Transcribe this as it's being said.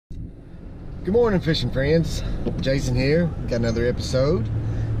Good morning, fishing friends. Jason here. Got another episode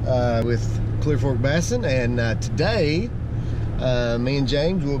with Clear Fork Bassin, and today me and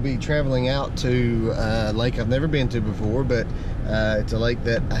James will be traveling out to a lake I've never been to before, but it's a lake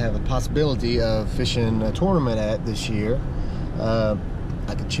that I have a possibility of fishing a tournament at this year. I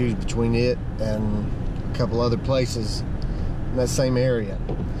could choose between it and a couple other places in that same area.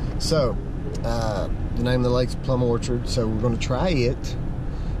 So the name of the lake's Plum Orchard, so we're going to try it.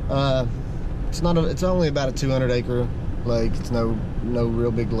 It's only about a 200-acre lake. It's no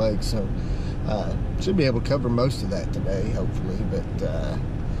real big lake, so should be able to cover most of that today, hopefully. But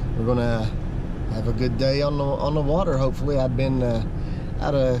we're gonna have a good day on the water. Hopefully, I've been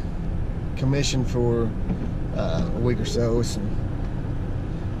out of commission for a week or so with some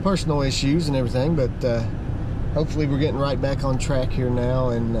personal issues and everything, but hopefully we're getting right back on track here now,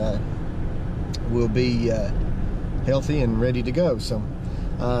 and we'll be healthy and ready to go. So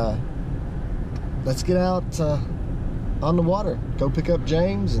let's get out on the water, go pick up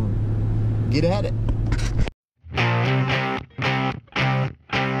James and get at it.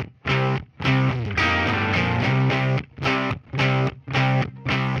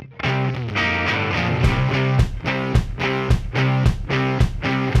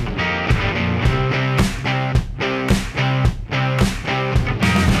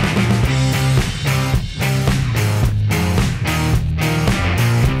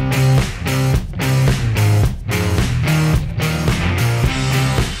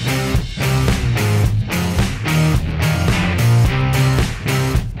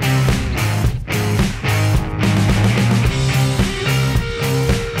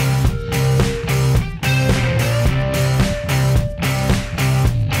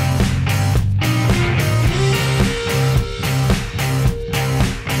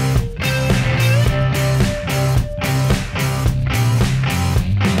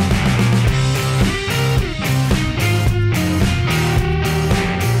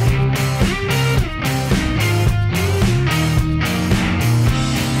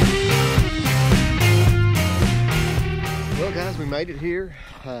 Made it here.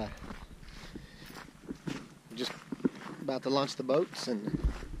 Just about to launch the boats, and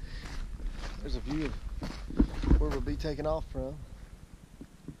there's a view of where we'll be taking off from.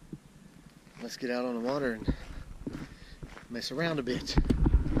 Let's get out on the water and mess around a bit.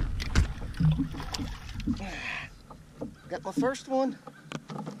 Got my first one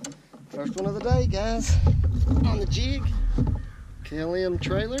of the day, guys, on the jig. KLM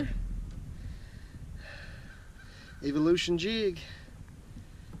trailer. Evilution jig.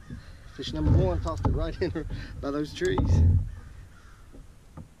 Fish number one, tossed it right in by those trees.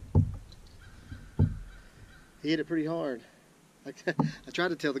 He hit it pretty hard. I tried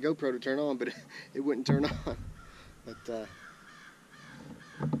to tell the GoPro to turn on, but it wouldn't turn on. But let's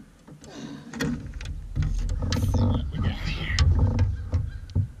see what we got here.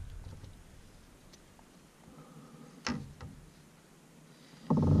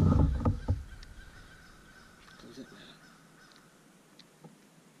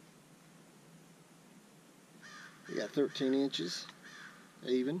 We got 13 inches,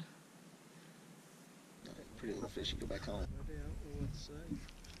 even. Pretty little fish, you go back home. I don't know what to say.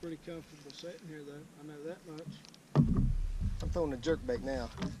 It's pretty comfortable sitting here, though. I know that much. I'm throwing a jerk bait now.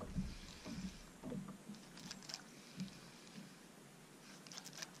 I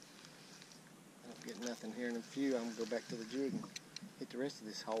don't get nothing here in a few. I'm gonna go back to the jig and hit the rest of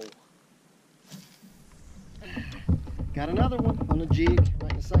this hole. Got another one on the jig,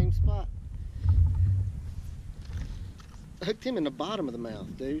 right in the same spot. I hooked him in the bottom of the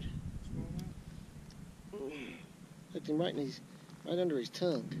mouth, dude. Hooked him right under his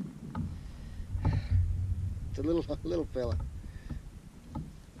tongue. It's a little fella.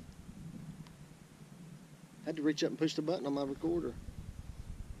 Had to reach up and push the button on my recorder.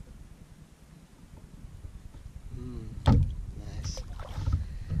 Nice.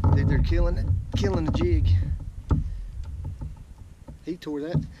 Dude, they're killing the jig. He tore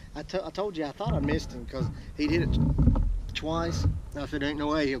that. I told you I thought I missed him because he'd hit it twice. Now if it ain't no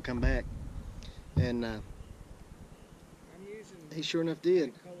way he'll come back, and he sure enough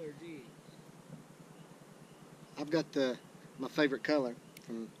did. Color G. I've got my favorite color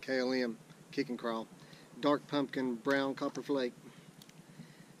from KLM, kickncraw, dark pumpkin brown copper flake,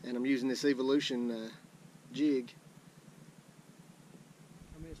 and I'm using this Evilution jig.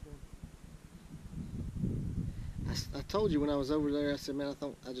 I missed one. I told you when I was over there, I said, man,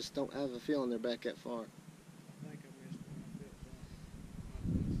 I just don't have a feeling they're back that far. I think I missed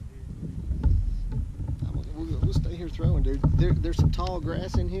one. We'll stay here throwing, dude. There's some tall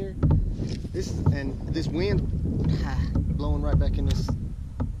grass in here. This wind blowing right back in this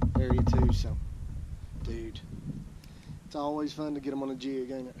area too, so, dude, it's always fun to get them on a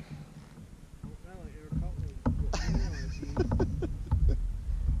jig, ain't it?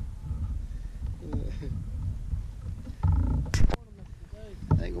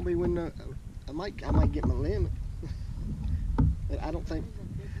 Ain't gonna be when I might get my limit. But I don't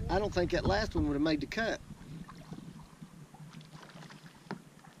think that last one would have made the cut.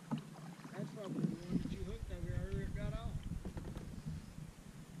 That's probably the one that you hooked over earlier and got off.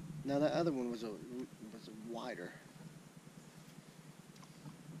 No, that other one was a wider.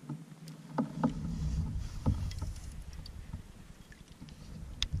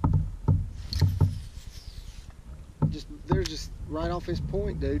 They're just right off his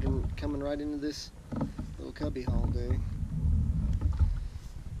point, dude, and coming right into this little cubby hole, dude.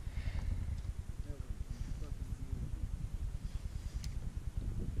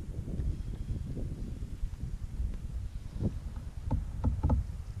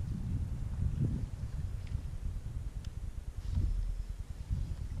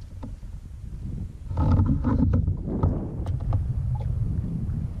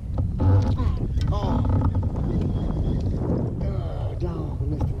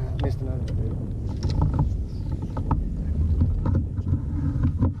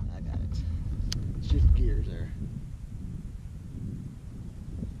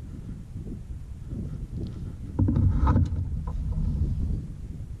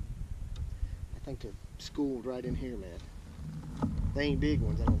 To schooled right in here, man. They ain't big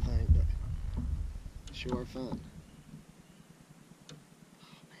ones, I don't think, but they sure are fun. Oh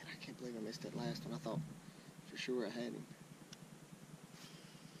man, I can't believe I missed that last one. I thought for sure I had him.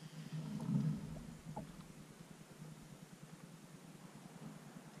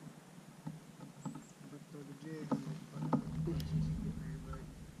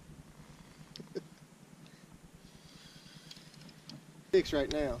 Fix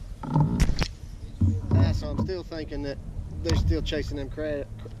right now. So I'm still thinking that they're still chasing them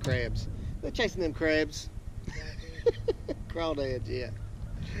crabs. They're chasing them crabs. Crawdads, yeah.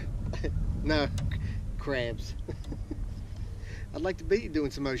 No, crabs. I'd like to be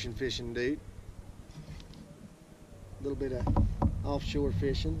doing some ocean fishing, dude. A little bit of offshore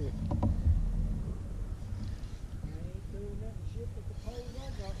fishing.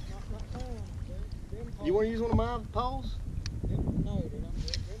 You want to use one of my poles? No, dude, them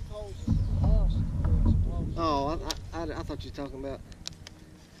poles is at the house. Oh, I thought you were talking about.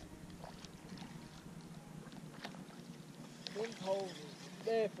 Them poles is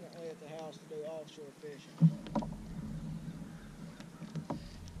definitely at the house to do offshore fishing.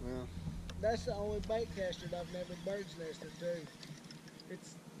 Well, that's the only bait caster that I've never bird's nested too.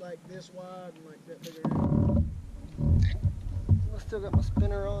 It's like this wide and like that bigger. I still got my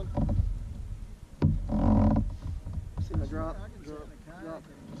spinner on. See my drop? Drop.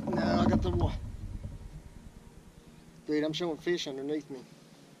 No, I got the one. Dude, I'm showing fish underneath me.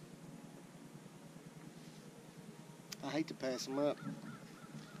 I hate to pass them up.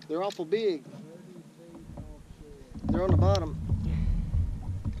 They're awful big. They're on the bottom.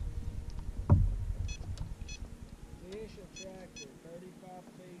 Fish attractor, 35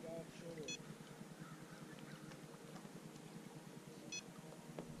 feet offshore.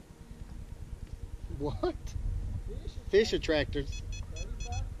 What? Fish attractors.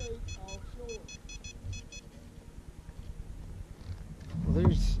 35 feet offshore. Well,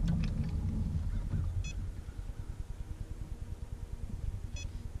 there's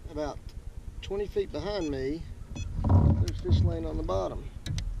about 20 feet behind me. There's fish laying on the bottom.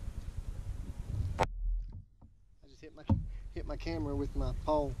 I just hit my camera with my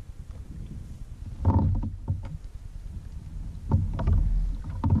pole.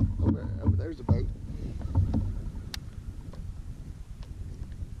 Over there's a boat.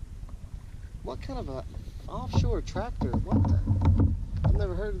 What kind of a offshore tractor? What the? I've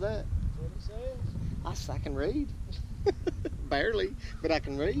never heard of that. That's what it says. I can read. Barely, but I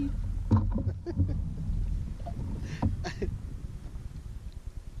can read.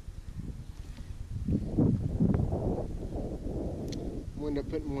 We'll end up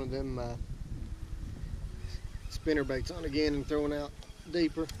putting one of them spinner baits on again and throwing out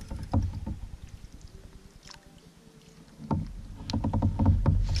deeper.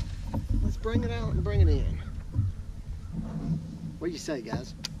 Let's bring it out and bring it in. What do you say,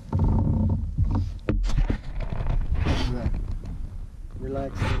 guys?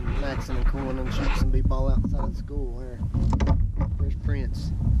 Relaxing, maxing, and cooling and shooting some b-ball outside of school here. Fresh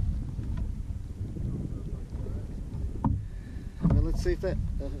Prince. Well, let's see if that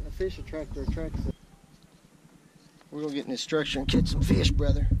a fish attractor attracts it. We're gonna get in this structure and catch some fish,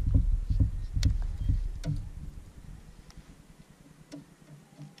 brother.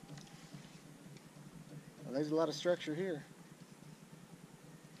 Well, there's a lot of structure here.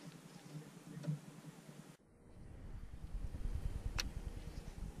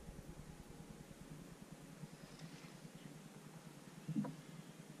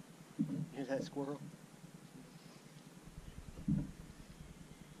 Here's that squirrel.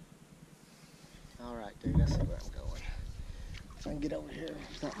 All right, dude, I see where I'm going. So I can get over here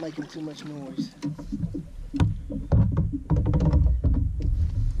without making too much noise.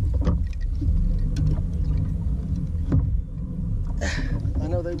 I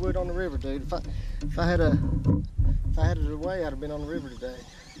know they would on the river, dude. If I had it away, I'd have been on the river today.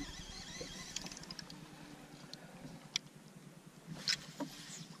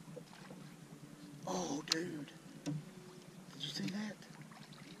 Oh, dude. Did you see that?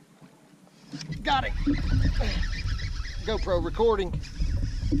 Got it. GoPro recording.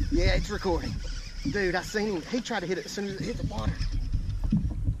 Yeah, it's recording. Dude, I seen him. He tried to hit it as soon as it hit the water.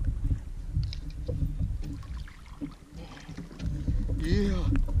 Yeah.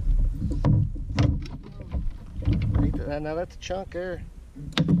 Now that's a chunk there.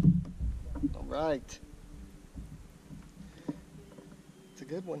 All right. It's a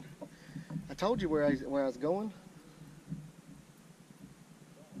good one. I told you where I was going.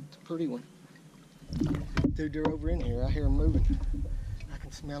 It's a pretty one. Dude, they're over in here. I hear them moving. I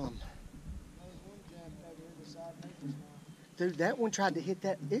can smell them. Dude, that one tried to hit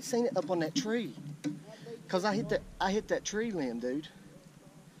that. It seen it up on that tree. Cause I hit that tree limb, dude.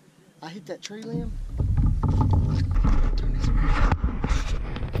 I hit that tree limb. Turn this around.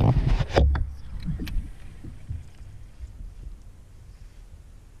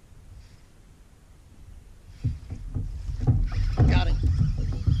 Got him.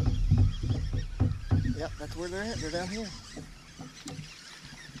 Yep, that's where they're at. They're down here.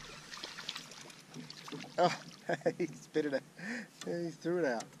 Oh, he spit it out. He threw it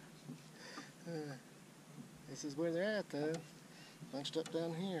out. This is where they're at, though. Bunched up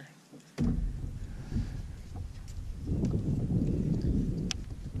down here.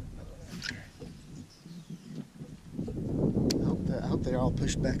 I hope they're all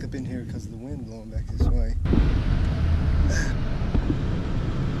pushed back up in here because of the wind blowing back this way.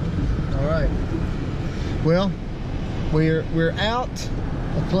 All right. Well, we're out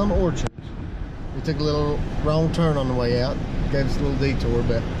of Plum Orchard. We took a little wrong turn on the way out. Gave us a little detour,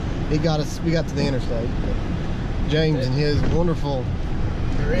 but we got to the interstate. James and his wonderful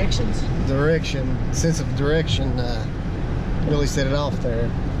sense of direction really set it off there.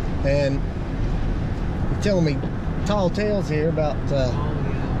 And you're telling me tall tales here about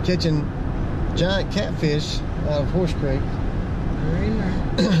catching giant catfish out of Horse Creek.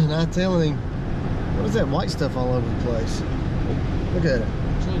 And I'm telling him, what is that white stuff all over the place? Look at it.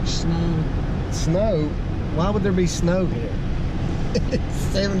 It's like snow. Snow? Why would there be snow here? It's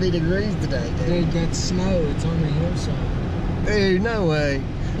 70 degrees today, dude. Dude, that's snow. It's on the hillside. Dude, no way.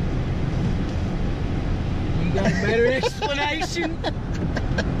 You got a better explanation?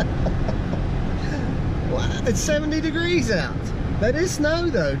 What? It's 70 degrees out. That is snow,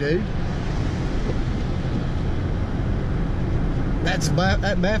 though, dude.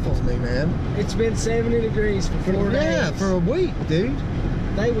 That baffles me, man. It's been 70 degrees for 4 days. Yeah, for a week, dude.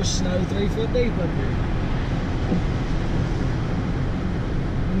 They was snow 3 foot deep up here.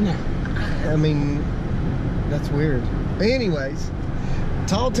 No. I mean, that's weird. Anyways,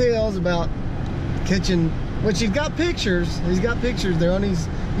 tall tales about catching, which he's got pictures. He's got pictures. They're on his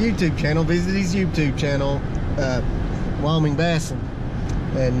YouTube channel. Visit his YouTube channel, Wyoming Bassin,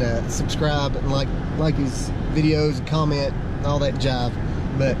 and subscribe and like his videos and comment and all that jive.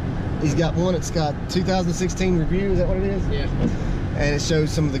 But he's got one that's got 2016 review. Is that what it is? Yeah. And it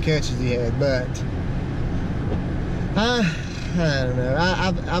shows some of the catches he had. But I don't know.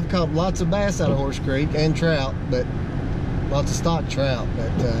 I've caught lots of bass out of Horse Creek and trout, but lots of stock trout.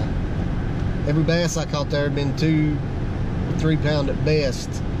 But every bass I caught there had been 2 or 3 pound at best.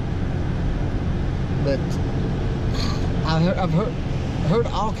 But I've heard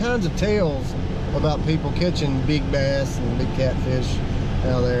all kinds of tales about people catching big bass and big catfish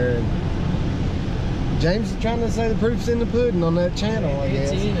out there. And James is trying to say the proof's in the pudding on that channel, I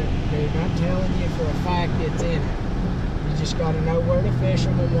guess. It's in it, dude. I'm telling you for a fact it's in it. You just got to know where to fish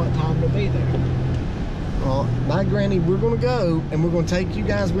them and what time to be there. Well, my granny, we're going to go and we're going to take you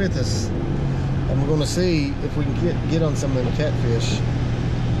guys with us. And we're going to see if we can get on some of them catfish.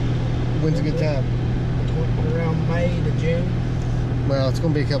 When's a good time? Around May to June. Well, it's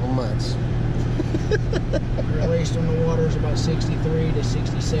going to be a couple months. Released on the water is about 63 to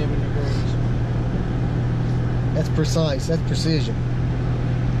 67 degrees. That's precise. That's precision.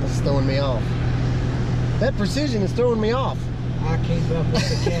 That's throwing me off. That precision is throwing me off. I keep up with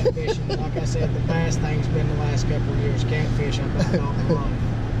the catfishing. Like I said, the best thing's been the last couple of years. Catfish, I've been all my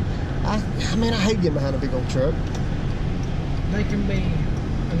life. I mean, I hate getting behind a big old truck. They can be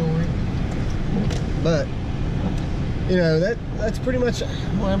annoying. But, you know, that's pretty much,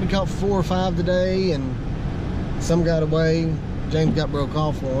 well, we caught 4 or 5 today, and some got away. James got broke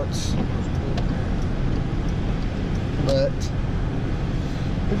off once. But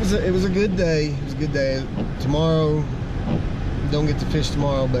it was a good day. It was a good day. Tomorrow, don't get to fish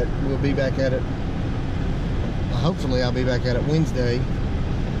tomorrow, but we'll be back at it. Hopefully I'll be back at it Wednesday.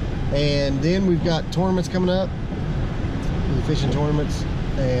 And then we've got tournaments coming up, the fishing tournaments,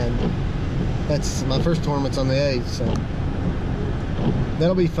 and that's my first tournament's on the 8th, so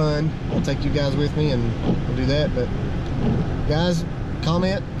that'll be fun. I'll take you guys with me and we'll do that. But guys,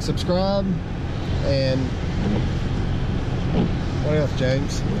 comment, subscribe, and what else,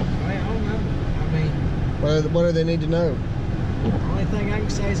 James? I don't know. I mean, what do they need to know? the only thing I can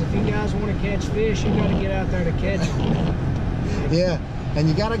say is if you guys want to catch fish, you got to get out there to catch them. Yeah, and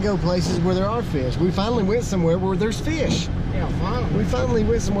you got to go places where there are fish. We finally went somewhere where there's fish. Yeah, finally. We finally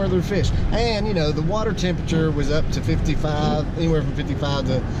went somewhere there's fish. And, you know, the water temperature was up to 55, anywhere from 55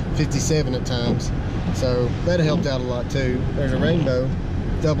 to 57 at times. So that helped out a lot too. There's a rainbow,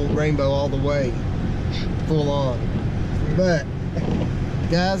 double rainbow all the way, full on. But,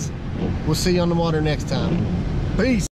 guys, we'll see you on the water next time. Peace.